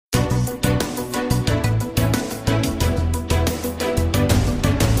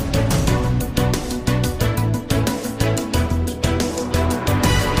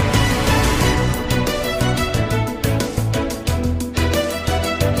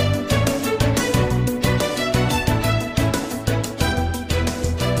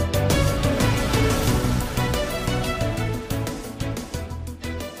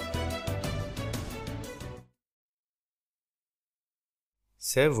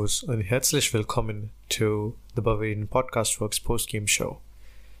Servus und herzlich willkommen to the Bavarian Podcast Works Postgame show.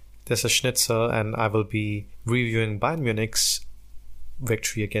 This is Schnitzer and I will be reviewing Bayern Munich's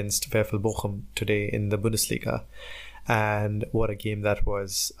victory against VfL Bochum today in the Bundesliga. And what a game that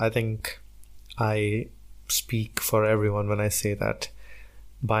was. I think I speak for everyone when I say that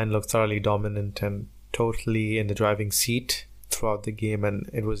Bayern looked thoroughly dominant and totally in the driving seat throughout the game, and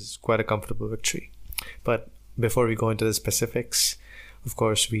it was quite a comfortable victory. But before we go into the specifics, of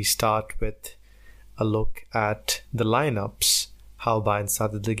course, we start with a look at the lineups, how Bayern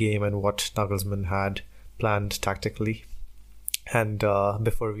started the game and what Nagelsmann had planned tactically. And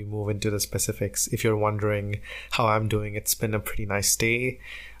before we move into the specifics, if you're wondering how I'm doing, it's been a pretty nice day.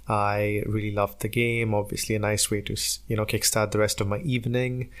 I really loved the game. Obviously, a nice way to kickstart the rest of my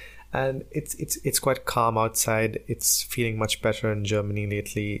evening. And it's quite calm outside. It's feeling much better in Germany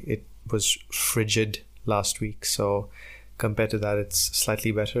lately. It was frigid last week, so compared to that, it's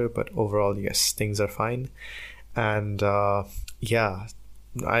slightly better, but overall, yes, things are fine. And I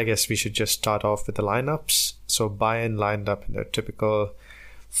guess we should just start off with the lineups. So Bayern lined up in their typical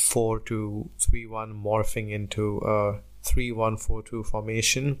 4-2-3-1, morphing into a 3-1-4-2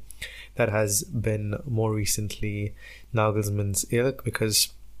 formation that has been more recently Nagelsmann's ilk,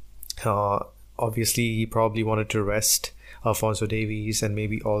 because obviously he probably wanted to rest Alphonso Davies and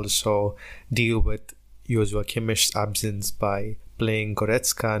maybe also deal with Joshua Kimmich's absence by playing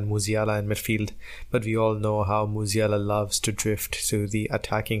Goretzka and Musiala in midfield. But we all know how Musiala loves to drift to the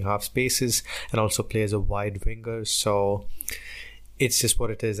attacking half spaces and also play as a wide winger. So it's just what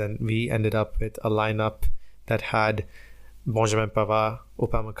it is. And we ended up with a lineup that had Benjamin Pavard,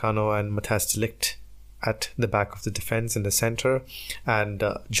 Upamecano and Matthias Ligt at the back of the defense in the center, and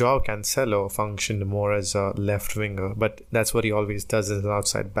Joao Cancelo functioned more as a left winger, but that's what he always does as an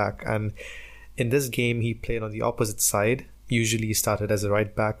outside back. And in this game, he played on the opposite side. Usually he started as a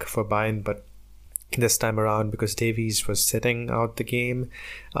right back for Bayern, but this time around, because Davies was sitting out the game,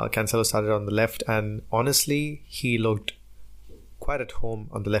 Cancelo started on the left, and honestly, he looked quite at home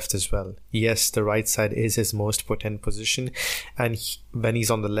on the left as well. Yes, the right side is his most potent position, and when he's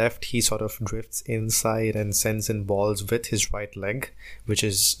on the left, he sort of drifts inside and sends in balls with his right leg, which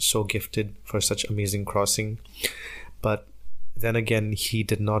is so gifted for such amazing crossing. But then again, he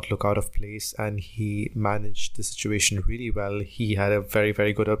did not look out of place and he managed the situation really well. He had a very,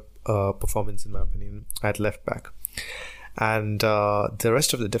 very good performance, in my opinion, at left back. And the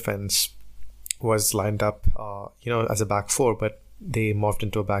rest of the defense was lined up, as a back four, but they morphed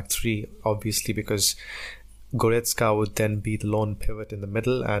into a back three, obviously, because Goretzka would then be the lone pivot in the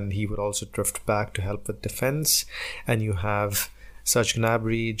middle and he would also drift back to help with defense. And you have Serge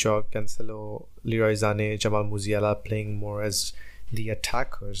Gnabry, Joao Cancelo, Leroy Sané, Jamal Musiala playing more as the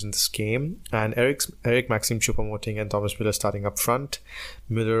attackers in this game, and Eric Maxim Choupo-Moting and Thomas Müller starting up front.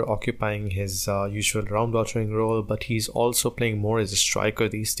 Müller occupying his usual round-watering role, but he's also playing more as a striker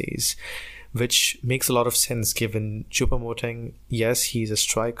these days, which makes a lot of sense given Choupo-Moting, yes, he's a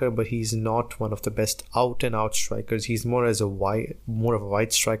striker, but he's not one of the best out-and-out strikers. He's more of a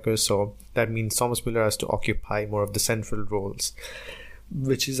wide striker, so that means Thomas Müller has to occupy more of the central roles,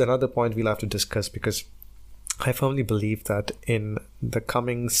 which is another point we'll have to discuss, because I firmly believe that in the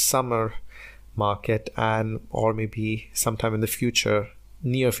coming summer market or maybe sometime in the future,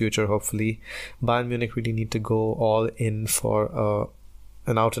 near future hopefully, Bayern Munich really need to go all in for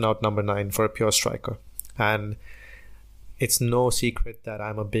an out-and-out number 9 for a pure striker. And it's no secret that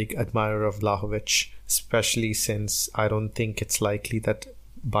I'm a big admirer of Vlahovic, especially since I don't think it's likely that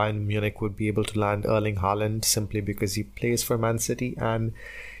Bayern Munich would be able to land Erling Haaland simply because he plays for Man City and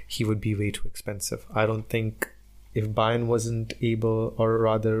he would be way too expensive. I don't think if Bayern wasn't able, or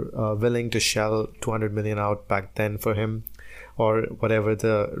rather willing to shell 200 million out back then for him, or whatever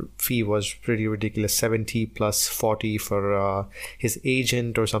the fee was, pretty ridiculous, 70 plus 40 for his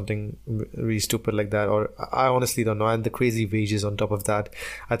agent or something really stupid like that, or I honestly don't know. And the crazy wages on top of that,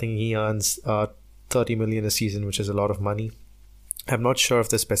 I think he earns 30 million a season, which is a lot of money. I'm not sure of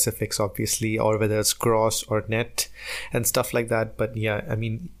the specifics, obviously, or whether it's gross or net and stuff like that, but yeah, I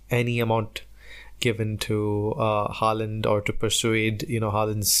mean, any amount given to Haaland or to persuade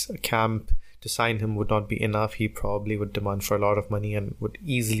Haaland's camp to sign him would not be enough. He probably would demand for a lot of money and would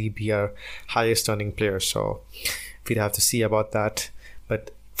easily be our highest earning player. So we'd have to see about that.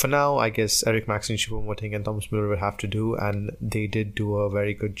 But for now, I guess Eric Maxim, Choupo-Moting and Thomas Müller will have to do, and they did do a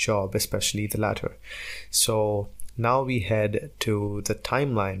very good job, especially the latter. So now we head to the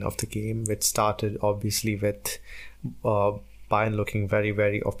timeline of the game, which started obviously with Bayern looking very,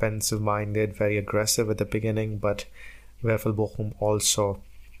 very offensive minded, very aggressive at the beginning, but VfL Bochum also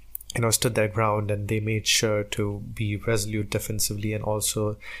stood their ground, and they made sure to be resolute defensively and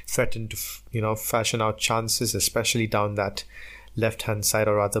also threaten to, fashion out chances, especially down that left-hand side,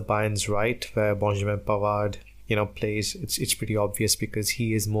 or rather Bayern's right, where Benjamin Pavard, plays. It's pretty obvious because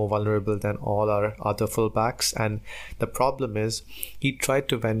he is more vulnerable than all our other fullbacks. And the problem is, he tried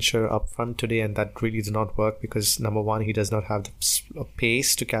to venture up front today, and that really did not work because, number one, he does not have the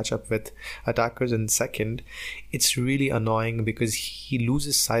pace to catch up with attackers, and second, it's really annoying because he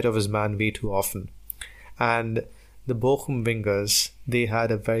loses sight of his man way too often. And the Bochum wingers, they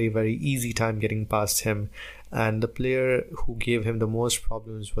had a very, very easy time getting past him, and the player who gave him the most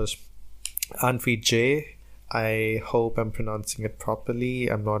problems was Anfi J. I hope I'm pronouncing it properly.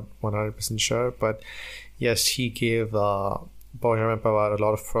 I'm not 100% sure, but yes, he gave Benjamin Pavard a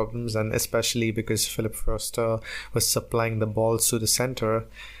lot of problems, and especially because Philipp Förster was supplying the balls to the center,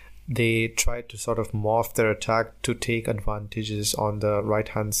 they tried to sort of morph their attack to take advantages on the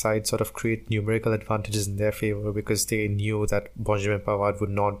right-hand side, sort of create numerical advantages in their favor, because they knew that Benjamin Pavard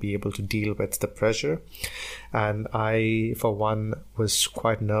would not be able to deal with the pressure. And I, for one, was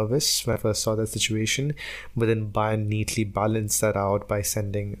quite nervous when I first saw that situation, but then Bayern neatly balanced that out by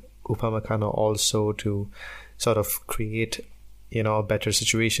sending Upamecano also to sort of create, a better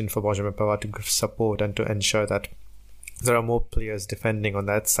situation for Benjamin Pavard to give support and to ensure that there are more players defending on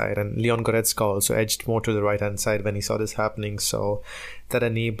that side. And Leon Goretzka also edged more to the right-hand side when he saw this happening. So that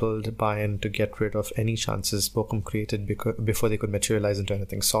enabled Bayern to get rid of any chances Bochum created before they could materialize into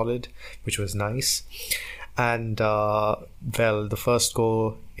anything solid, which was nice. And, the first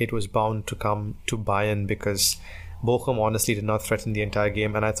goal, it was bound to come to Bayern because Bochum honestly did not threaten the entire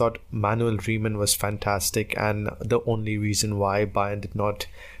game. And I thought Manuel Riemann was fantastic. And the only reason why Bayern did not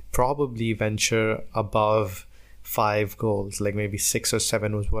probably venture above 5 goals, like maybe 6 or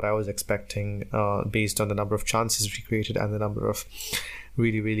 7 was what I was expecting, based on the number of chances we created and the number of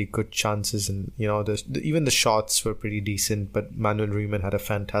really, really good chances. And even the shots were pretty decent, but Manuel Riemann had a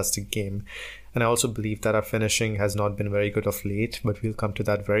fantastic game. And I also believe that our finishing has not been very good of late, but we'll come to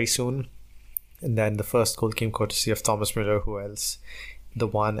that very soon. And then the first goal came courtesy of Thomas Müller, who else? The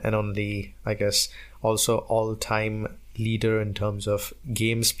one and only, I guess, also all-time leader in terms of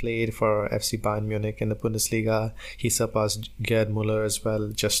games played for FC Bayern Munich in the Bundesliga. He surpassed Gerd Müller as well.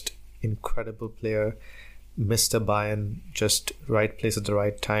 Just incredible player. Mr. Bayern, just right place at the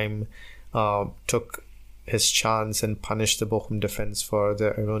right time. Took his chance and punished the Bochum defense for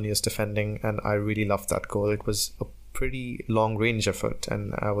their erroneous defending. And I really loved that goal. It was a pretty long range effort,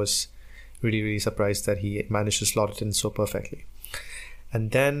 and I was really, really surprised that he managed to slot it in so perfectly.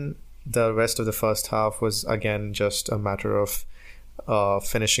 And then the rest of the first half was again just a matter of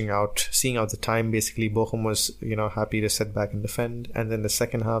seeing out the time. Basically, Bochum was happy to sit back and defend, and then the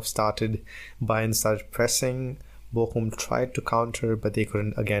second half started. Bayern started pressing. Bochum tried to counter, but they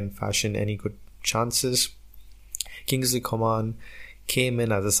couldn't again fashion any good chances. Kingsley Coman came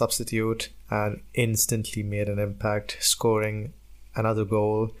in as a substitute and instantly made an impact, scoring another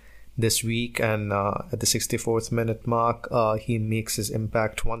goal this week, and at the 64th minute mark, he makes his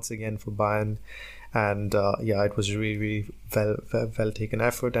impact once again for Bayern. And it was really, really well taken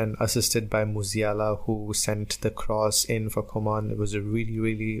effort, and assisted by Musiala, who sent the cross in for Coman. It was a really,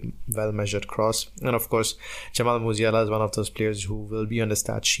 really well measured cross. And of course, Jamal Musiala is one of those players who will be on the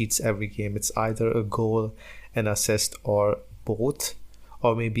stat sheets every game. It's either a goal, an assist, or both,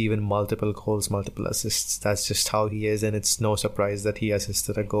 or maybe even multiple goals, multiple assists. That's just how he is, and it's no surprise that he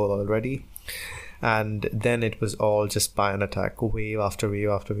assisted a goal already. And then it was all just Bayern attack, wave after wave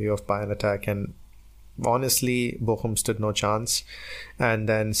after wave of Bayern attack, and honestly, Bochum stood no chance. And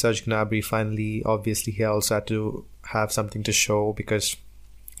then Serge Gnabry finally, obviously, he also had to have something to show because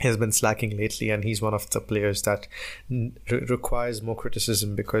he has been slacking lately, and he's one of the players that requires more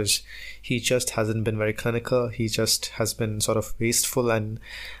criticism because he just hasn't been very clinical. He just has been sort of wasteful, and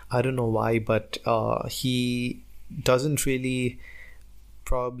I don't know why, but he doesn't really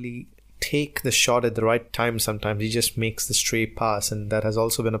probably take the shot at the right time sometimes. He just makes the stray pass, and that has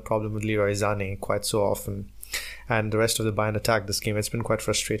also been a problem with Leroy Sané quite so often. And the rest of the Bayern attack this game, it's been quite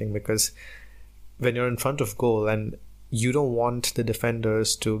frustrating because when you're in front of goal and you don't want the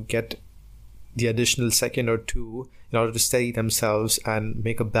defenders to get the additional second or two in order to steady themselves and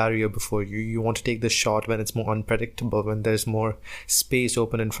make a barrier before you. You want to take the shot when it's more unpredictable, when there's more space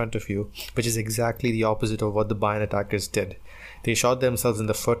open in front of you, which is exactly the opposite of what the Bayern attackers did. They shot themselves in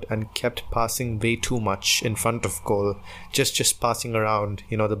the foot and kept passing way too much in front of goal, just passing around,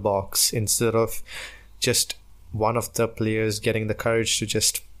 the box, instead of just one of the players getting the courage to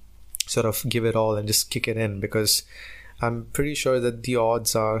just sort of give it all and just kick it in, because I'm pretty sure that the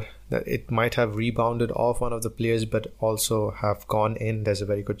odds are that it might have rebounded off one of the players, but also have gone in. There's a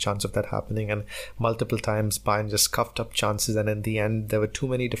very good chance of that happening. And multiple times, Bayern just scuffed up chances. And in the end, there were too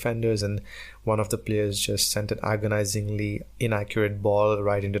many defenders, and one of the players just sent an agonizingly inaccurate ball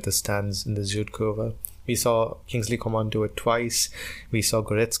right into the stands in the Südkurve. We saw Kingsley Coman do it twice. We saw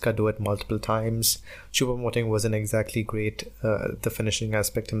Goretzka do it multiple times. Choupo-Moting wasn't exactly great the finishing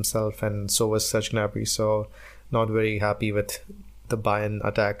aspect himself, and so was Serge Gnabry. So not very happy with the Bayern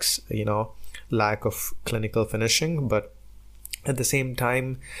attacks, lack of clinical finishing. But at the same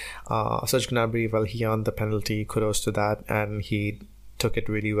time, Serge Gnabry, well, he earned the penalty. Kudos to that, and he took it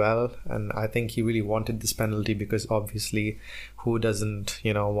really well. And I think he really wanted this penalty, because obviously who doesn't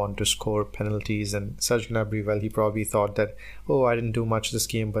want to score penalties? And Serge Gnabry, well, he probably thought that, I didn't do much this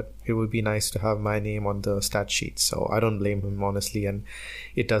game, but it would be nice to have my name on the stat sheet. So I don't blame him, honestly, and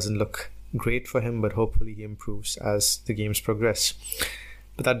it doesn't look great for him, but hopefully he improves as the games progress.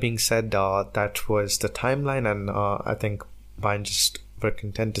 But that being said, that was the timeline, and I think Bayern just were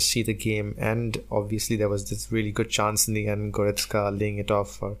content to see the game end. Obviously, there was this really good chance in the end, Goretzka laying it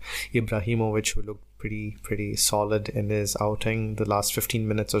off for Ibrahimovic, who looked pretty solid in his outing. The last 15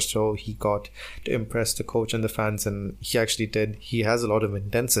 minutes or so, he got to impress the coach and the fans, and he actually did. He has a lot of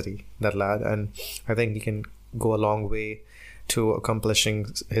intensity, that lad, and I think he can go a long way to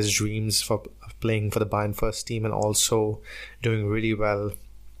accomplishing his dreams for playing for the Bayern first team, and also doing really well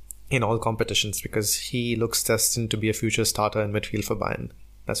in all competitions, because he looks destined to be a future starter in midfield for Bayern.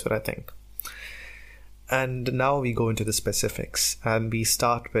 That's what I think. And now we go into the specifics, and we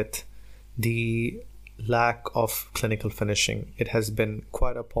start with the lack of clinical finishing. It has been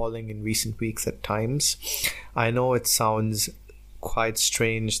quite appalling in recent weeks at times. I know it sounds quite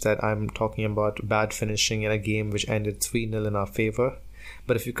strange that I'm talking about bad finishing in a game which ended 3-0 in our favour,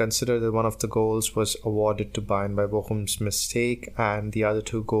 but if you consider that one of the goals was awarded to Bayern by Bochum's mistake, and the other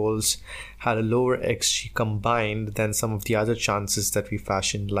two goals had a lower XG combined than some of the other chances that we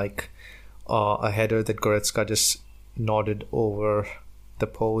fashioned, like a header that Goretzka just nodded over the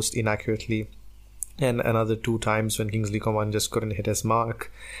post inaccurately, and another 2 times when Kingsley Coman just couldn't hit his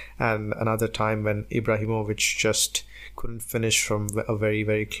mark, and another time when Ibrahimovic just couldn't finish from a very,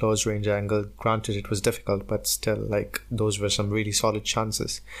 very close range angle. Granted, it was difficult, but still, those were some really solid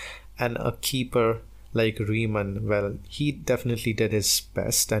chances. And a keeper like Riemann, well, he definitely did his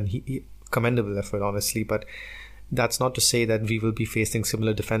best, and he commendable effort, honestly, but that's not to say that we will be facing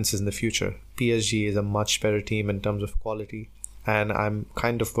similar defenses in the future. PSG is a much better team in terms of quality, and I'm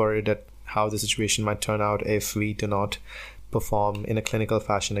kind of worried at how the situation might turn out if we do not perform in a clinical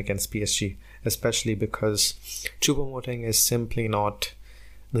fashion against PSG, especially because Choupo-Moting is simply not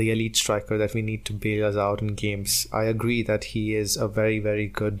the elite striker that we need to bail us out in games. I agree that he is a very, very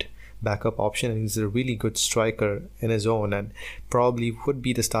good backup option, and he's a really good striker in his own, and probably would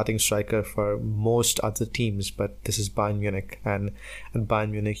be the starting striker for most other teams, but this is Bayern Munich, and at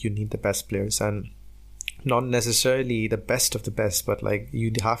Bayern Munich you need the best players, and not necessarily the best of the best, but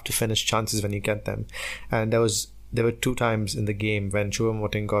you have to finish chances when you get them. And there were 2 times in the game when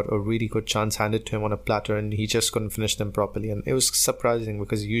Choupo-Moting got a really good chance handed to him on a platter, and he just couldn't finish them properly, and it was surprising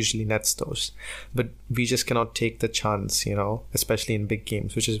because he usually nets those, but we just cannot take the chance, especially in big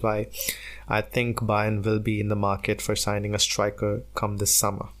games, which is why I think Bayern will be in the market for signing a striker come this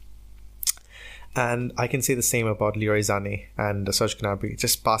summer. And I can say the same about Leroy Sané and Serge Gnabry,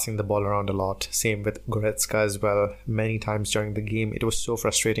 just passing the ball around a lot. Same with Goretzka as well. Many times during the game, it was so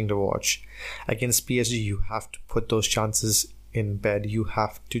frustrating to watch. Against PSG, you have to put those chances in bed. You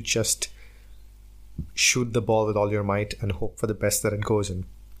have to just shoot the ball with all your might and hope for the best that it goes in.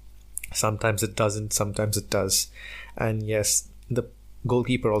 Sometimes it doesn't, sometimes it does. And yes, the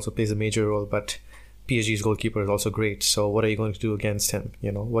goalkeeper also plays a major role, but PSG's goalkeeper is also great. So what are you going to do against him?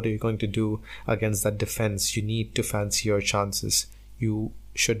 What are you going to do against that defense? You need to fancy your chances. You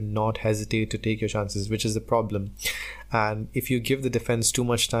should not hesitate to take your chances, which is the problem. And if you give the defense too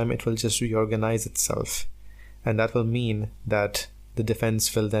much time, it will just reorganize itself. And that will mean that the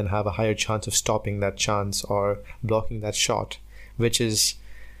defense will then have a higher chance of stopping that chance or blocking that shot, which is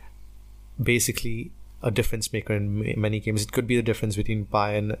basically a difference maker in many games. It could be the difference between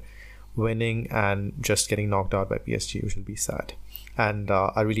Bayern winning and just getting knocked out by PSG, which will be sad. And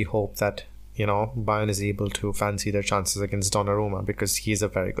I really hope that Bayern is able to fancy their chances against Donnarumma, because he is a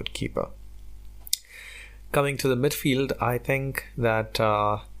very good keeper. Coming to the midfield, I think that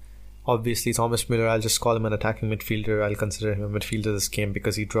obviously Thomas Müller, I'll just call him an attacking midfielder. I'll consider him a midfielder this game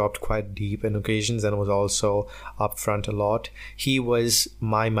because he dropped quite deep in occasions and was also up front a lot. He was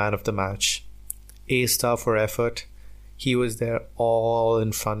my man of the match. A star for effort. He was there all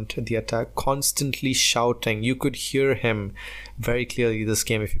in front of the attack, constantly shouting. You could hear him very clearly this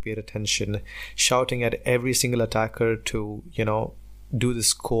game if you paid attention, shouting at every single attacker to, do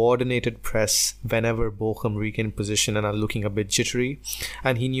this coordinated press whenever Bochum regained position and are looking a bit jittery.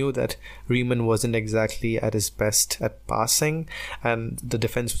 And he knew that Riemann wasn't exactly at his best at passing, and the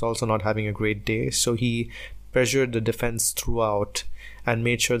defense was also not having a great day. So he pressured the defense throughout and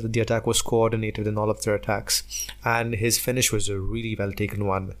made sure that the attack was coordinated in all of their attacks. And his finish was a really well taken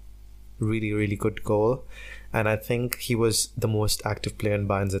one. Really, really good goal. And I think he was the most active player in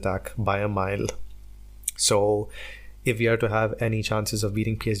Bayern's attack by a mile. So if we are to have any chances of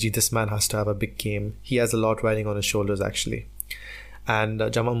beating PSG, this man has to have a big game. He has a lot riding on his shoulders, actually. And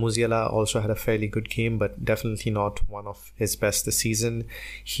Jamal Musiala also had a fairly good game, but definitely not one of his best this season.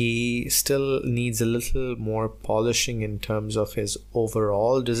 He still needs a little more polishing in terms of his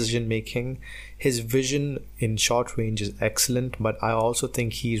overall decision making. His vision in short range is excellent, but I also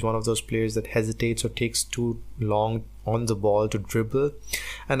think he's one of those players that hesitates or takes too long on the ball to dribble.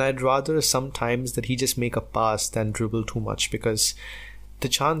 And I'd rather sometimes that he just make a pass than dribble too much, because the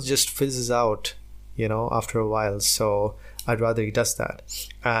chance just fizzes out, after a while. So I'd rather he does that.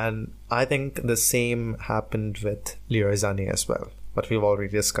 And I think the same happened with Leroy Sané as well, but we've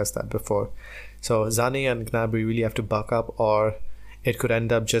already discussed that before. So Sané and Gnabry really have to buck up, or it could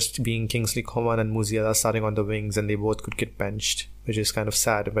end up just being Kingsley Coman and Musiala starting on the wings, and they both could get benched, which is kind of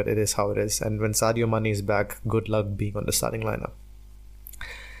sad, but it is how it is. And when Sadio Mane is back, good luck being on the starting lineup.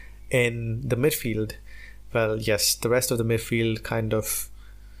 In the midfield, well, yes, the rest of the midfield kind of,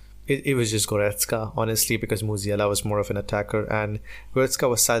 it was just Goretzka, honestly, because Musiala was more of an attacker, and Goretzka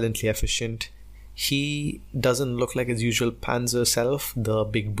was silently efficient. He doesn't look like his usual Panzer self, the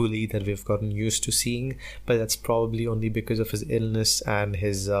big bully that we've gotten used to seeing, but that's probably only because of his illness and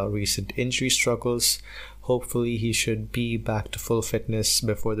his recent injury struggles. Hopefully he should be back to full fitness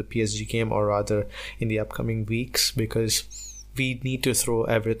before the PSG game, or rather in the upcoming weeks, because we need to throw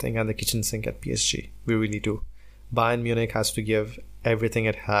everything at the kitchen sink at PSG. We really do. Bayern Munich has to give everything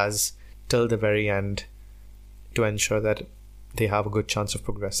it has till the very end to ensure that they have a good chance of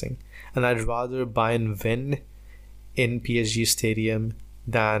progressing. And I'd rather Bayern win in PSG Stadium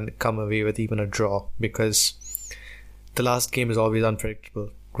than come away with even a draw, because the last game is always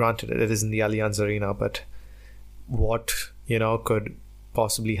unpredictable. Granted, it is in the Allianz Arena, but what could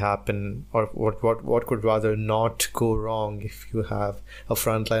possibly happen, or what could rather not go wrong if you have a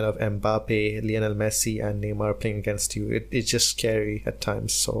front line of Mbappe, Lionel Messi and Neymar playing against you? It's just scary at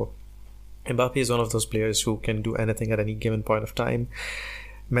times. So Mbappe is one of those players who can do anything at any given point of time.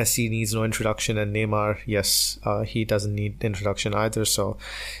 Messi needs no introduction, and Neymar, yes, he doesn't need introduction either. So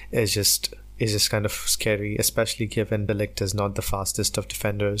it's just kind of scary, especially given the Ligt is not the fastest of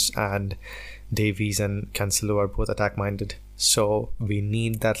defenders, and Davies and Cancelo are both attack-minded. So we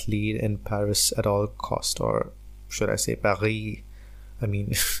need that lead in Paris at all cost, or should I say Paris? I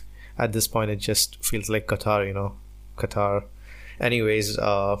mean, at this point it just feels like Qatar, Qatar. Anyways,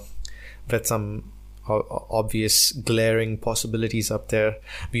 with some obvious glaring possibilities up there,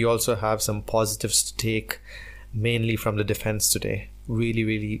 we also have some positives to take, mainly from the defense today. Really,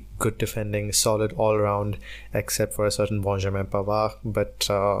 really good defending, solid all around, except for a certain Benjamin Pavard. But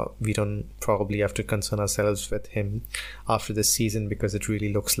we don't probably have to concern ourselves with him after this season, because it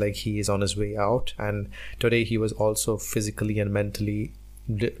really looks like he is on his way out. And today he was also physically and mentally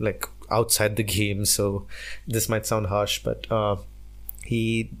outside the game. So this might sound harsh, but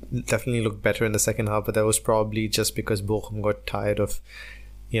he definitely looked better in the second half. But that was probably just because Bochum got tired of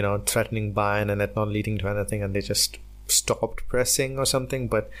threatening Bayern and it not leading to anything, and they just stopped pressing or something.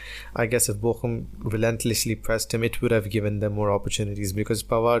 But I guess if Bochum relentlessly pressed him, it would have given them more opportunities, because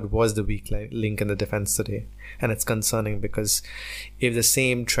Pavard was the weak link in the defense today. And it's concerning, because if the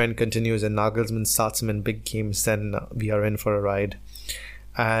same trend continues and Nagelsmann starts him in big games, then we are in for a ride.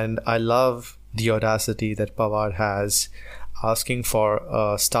 And I love the audacity that Pavard has, asking for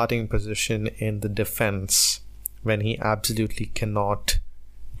a starting position in the defense when he absolutely cannot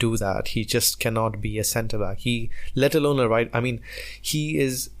do that. He just cannot be a centre back. Let alone a right. I mean, he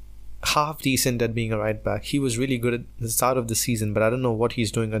is half decent at being a right back. He was really good at the start of the season, but I don't know what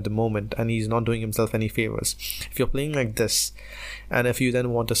he's doing at the moment, and he's not doing himself any favors. If you're playing like this, and if you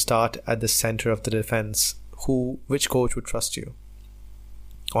then want to start at the centre of the defense, which coach would trust you?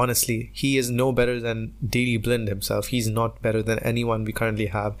 Honestly, he is no better than Daley Blind himself. He's not better than anyone we currently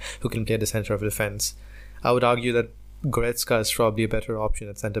have who can play at the centre of defense. I would argue that Goretzka is probably a better option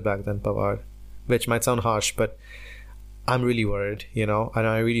at centre-back than Pavard, which might sound harsh, but I'm really worried, and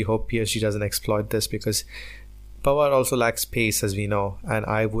I really hope PSG doesn't exploit this, because Pavard also lacks pace, as we know, and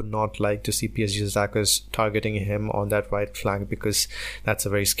I would not like to see PSG's attackers targeting him on that right flank because that's a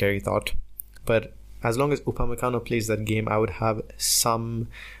very scary thought. But as long as Upamecano plays that game, I would have some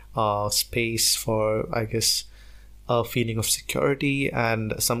space for, I guess, a feeling of security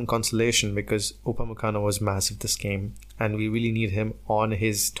and some consolation, because Upamecano was massive this game and we really need him on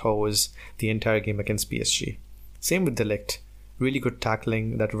his toes the entire game against PSG. Same with Ligt. Really good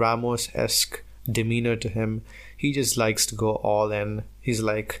tackling, that Ramos-esque demeanor to him. He just likes to go all in. He's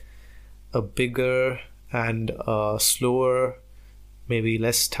like a bigger and slower, maybe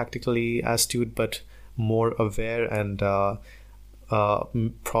less tactically astute, but more aware and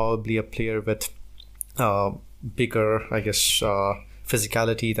probably a player with bigger, I guess,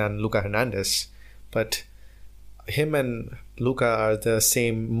 physicality than Luka Hernandez. But him and Luka are the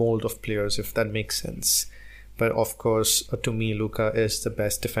same mold of players, if that makes sense. But of course, to me, Luka is the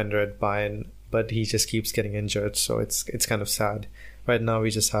best defender at Bayern, but he just keeps getting injured, so it's kind of sad. Right now, we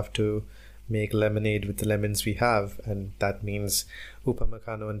just have to make lemonade with the lemons we have, and that means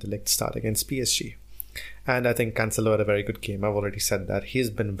Upamecano and De Ligt start against PSG. And I think Cancelo had a very good game. I've already said that. He's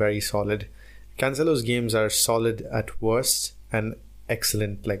been very solid. Cancelo's games are solid at worst and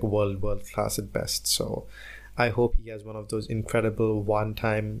excellent, like world class at best. So I hope he has one of those incredible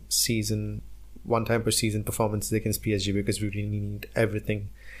one-time per season performances against PSG, because we really need everything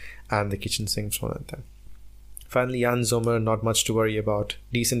and the kitchen sinks one of them. Finally, Jan Sommer, not much to worry about.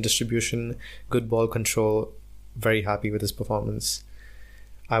 Decent distribution, good ball control, very happy with his performance.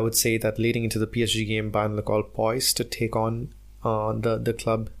 I would say that leading into the PSG game, Bayern look all poised to take on the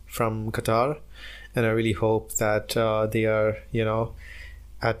club from Qatar, and I really hope that they are,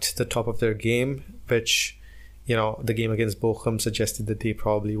 at the top of their game, which, the game against Bochum suggested that they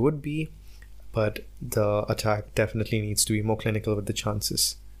probably would be, but the attack definitely needs to be more clinical with the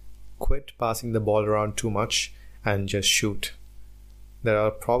chances. Quit passing the ball around too much and just shoot. There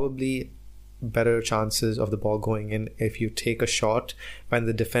are probably better chances of the ball going in if you take a shot when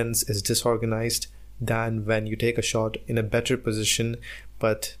the defense is disorganized than when you take a shot in a better position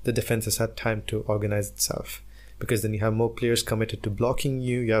but the defense has had time to organize itself, because then you have more players committed to blocking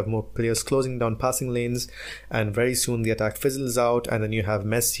you have more players closing down passing lanes, and very soon the attack fizzles out, and then you have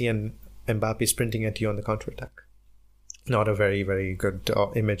Messi and Mbappe sprinting at you on the counter-attack. Not a very, very good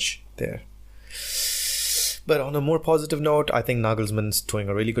image there. But on a more positive note, I think Nagelsmann's doing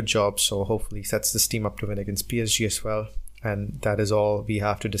a really good job, so hopefully he sets this team up to win against PSG as well. And that is all we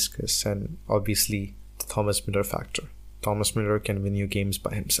have to discuss, and obviously the Thomas Müller factor. Thomas Müller can win you games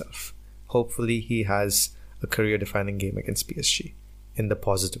by himself. Hopefully he has a career-defining game against PSG in the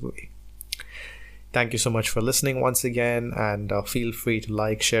positive way. Thank you so much for listening once again, and feel free to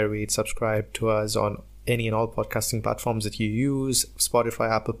like, share, rate, subscribe to us on any and all podcasting platforms that you use, Spotify,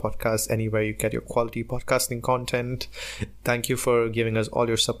 Apple Podcasts, anywhere you get your quality podcasting content. Thank you for giving us all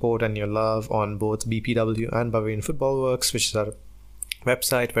your support and your love on both BPW and Bavarian Football Works, which is our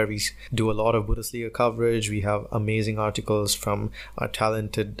website where we do a lot of Bundesliga coverage. We have amazing articles from our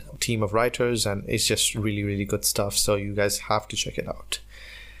talented team of writers, and it's just really, really good stuff. So you guys have to check it out.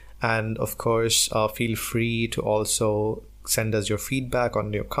 And of course, feel free to also send us your feedback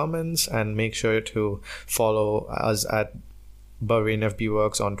on your comments, and make sure to follow us at Bavarian FB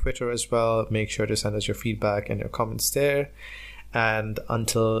Works on Twitter as well. Make sure to send us your feedback and your comments there. And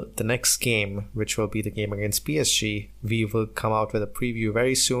until the next game, which will be the game against PSG, we will come out with a preview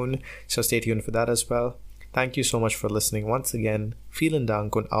very soon, so stay tuned for that as well. Thank you so much for listening once again. Vielen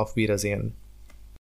Dank und auf Wiedersehen.